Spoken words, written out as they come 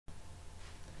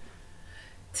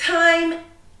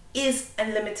is a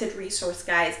limited resource,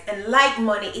 guys, and like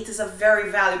money, it is a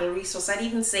very valuable resource. I'd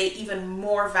even say even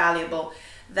more valuable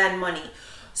than money.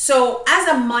 So as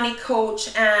a money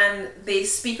coach and the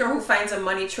speaker who finds a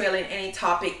money trail in any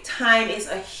topic, time is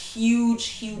a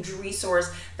huge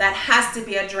resource that has to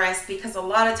be addressed, because a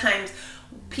lot of times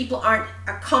people aren't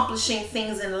accomplishing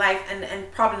things in life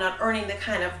and probably not earning the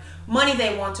kind of money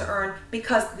they want to earn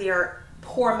because they're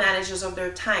poor managers of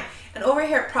their time. And over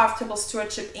here at Profitable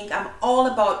Stewardship Inc., I'm all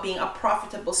about being a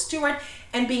profitable steward,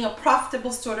 and being a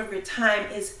profitable steward of your time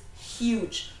is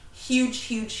huge.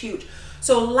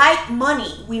 So like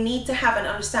money, we need to have an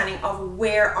understanding of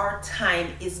where our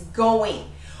time is going.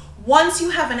 Once you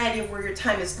have an idea of where your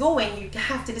time is going, you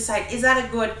have to decide, is that a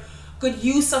good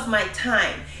use of my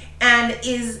time? And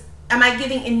am I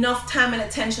giving enough time and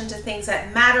attention to things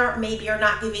that matter? Maybe you're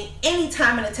not giving any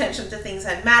time and attention to things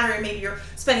that matter. Maybe you're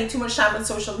spending too much time on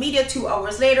social media. 2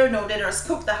 hours later, no dinner is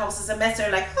cooked, the house is a mess,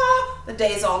 and you're like, the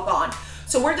day is all gone.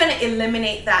 So we're going to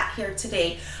eliminate that here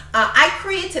today. I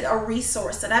created a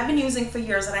resource that I've been using for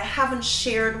years that I haven't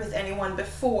shared with anyone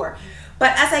before.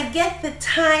 But as I get the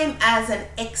time as an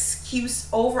excuse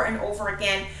over and over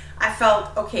again, I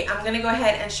felt, okay, I'm going to go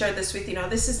ahead and share this with you. Now,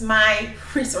 this is my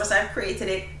resource. I've created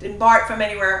it, didn't borrow it from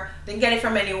anywhere, didn't get it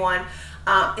from anyone.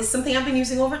 It's something I've been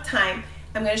using over time.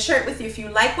 I'm going to share it with you. If you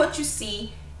like what you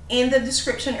see, in the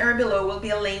description area below will be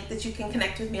a link that you can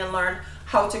connect with me and learn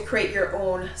how to create your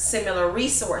own similar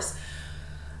resource.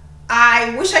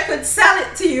 I wish I could sell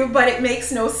it to you, but it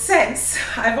makes no sense.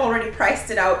 I've already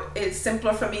priced it out. It's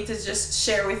simpler for me to just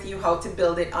share with you how to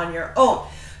build it on your own.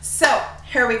 So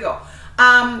here we go.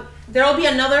 There will be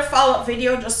another follow-up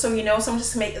video, just so you know, so I'm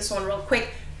just gonna make this one real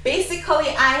quick. Basically,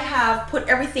 I have put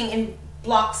everything in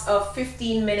blocks of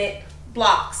 15-minute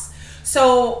blocks.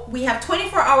 So we have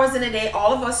 24 hours in a day,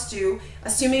 all of us do.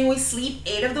 Assuming we sleep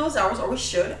 8 of those hours, or we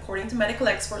should, according to medical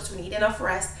experts, we need enough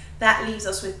rest. That leaves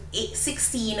us with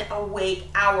 16 awake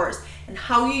hours. And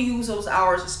how you use those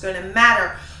hours is going to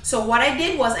matter. So what I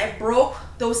did was I broke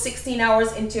those 16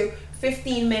 hours into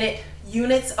 15-minute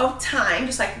units of time,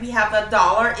 just like we have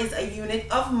 $1 is a unit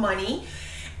of money.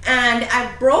 And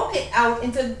I broke it out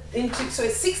into so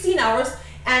it's 16 hours,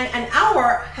 and an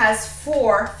hour has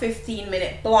 4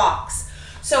 15-minute blocks.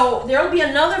 So there will be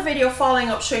another video following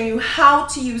up showing you how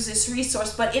to use this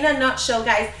resource. But in a nutshell,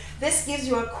 guys, this gives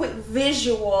you a quick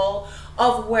visual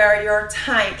of where your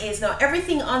time is. Now,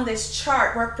 everything on this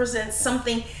chart represents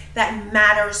something that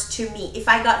matters to me. If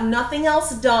I got nothing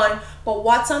else done but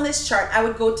what's on this chart, I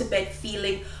would go to bed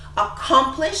feeling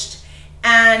accomplished,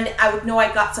 and I would know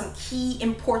I got some key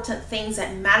important things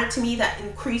that matter to me that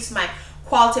increase my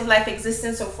quality of life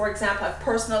existence. So for example, I have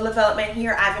personal development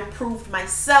here. I've improved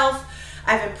myself.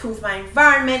 I've improved my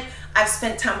environment. I've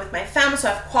spent time with my family, so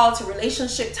I have quality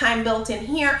relationship time built in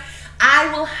here.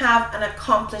 I will have an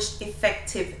accomplished,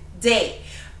 effective day.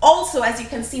 Also, as you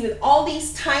can see, with all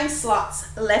these time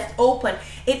slots left open,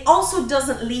 it also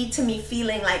doesn't lead to me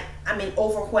feeling like I'm in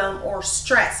overwhelm or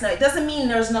stress. Now, it doesn't mean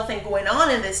there's nothing going on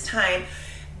in this time,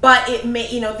 but it may,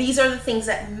 you know, these are the things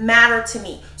that matter to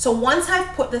me. So once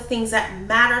I've put the things that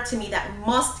matter to me that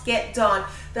must get done,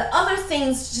 the other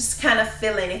things just kind of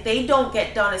fill in. If they don't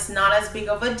get done, it's not as big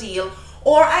of a deal.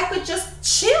 Or I could just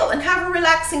chill and have a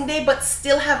relaxing day, but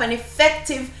still have an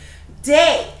effective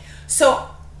day. So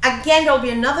again, there'll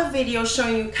be another video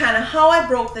showing you kind of how I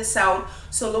broke this out.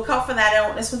 So look out for that. I don't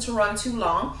want this one to run too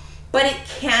long, but it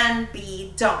can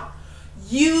be done.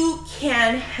 You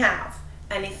can have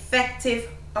an effective,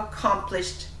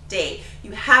 accomplished day.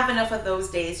 You have enough of those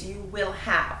days, you will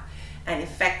have an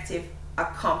effective,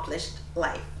 accomplished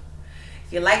life.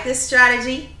 If you like this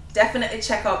strategy, definitely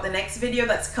check out the next video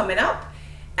that's coming up,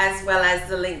 as well as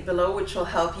the link below, which will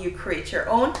help you create your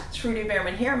own. Trudy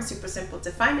Behrman here. I'm super simple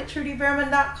to find at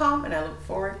trudybehrman.com, and I look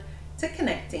forward to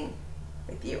connecting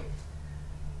with you.